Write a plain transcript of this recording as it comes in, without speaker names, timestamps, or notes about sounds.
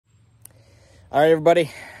All right, everybody,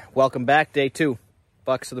 welcome back. Day 2,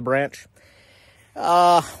 Bucks of the Branch.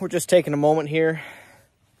 We're just taking a moment here,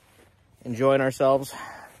 enjoying ourselves,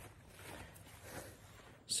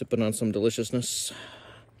 sipping on some deliciousness.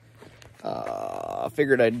 I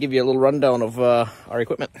figured I'd give you a little rundown of our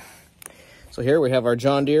equipment. So here we have our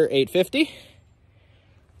John Deere 850,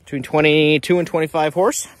 between 22 and 25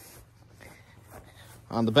 horse.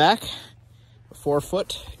 On the back, a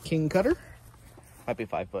 4-foot King Cutter, might be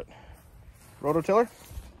 5-foot. Rototiller.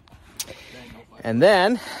 And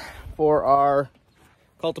then for our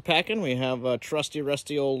Cultipacking, we have a trusty,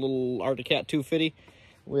 rusty old little Articat 250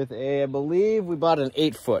 with a, I believe we bought an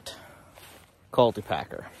 8-foot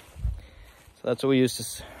Cultipacker. So that's what we use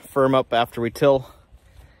to firm up after we till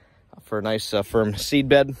for a nice firm seed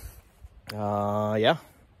bed. Yeah,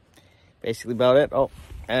 basically about it. Oh,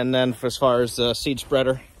 and then for as far as seed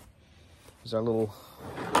spreader, is our little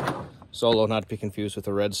Solo, not to be confused with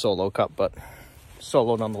the red Solo cup, but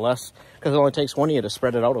Solo nonetheless, because it only takes one of you to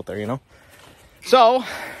spread it out there, you know. So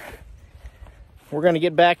we're going to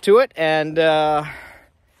get back to it and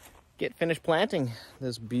get finished planting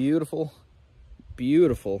this beautiful,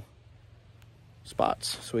 beautiful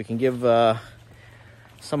spots, so we can give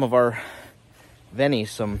some of our Vennies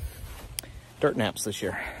some dirt naps this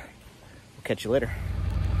year. We'll catch you later.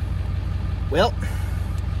 Well,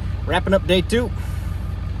 wrapping up day 2.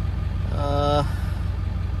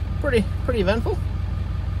 Pretty eventful.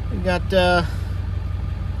 We got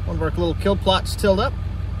one of our little kill plots tilled up.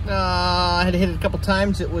 I had to hit it a couple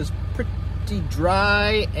times. It was pretty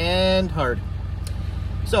dry and hard.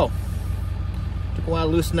 So, took a while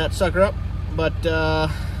to loosen that sucker up, but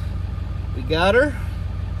we got her.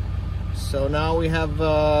 So now we have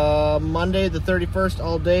Monday the 31st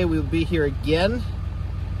all day. We'll be here again.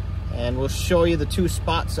 And we'll show you the 2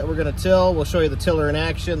 spots that we're going to till. We'll show you the tiller in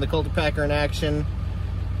action, the Cultipacker in action,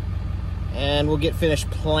 and we'll get finished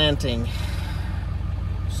planting.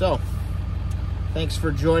 So, thanks for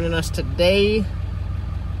joining us today.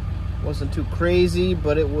 Wasn't too crazy,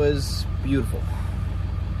 but it was beautiful.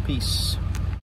 Peace.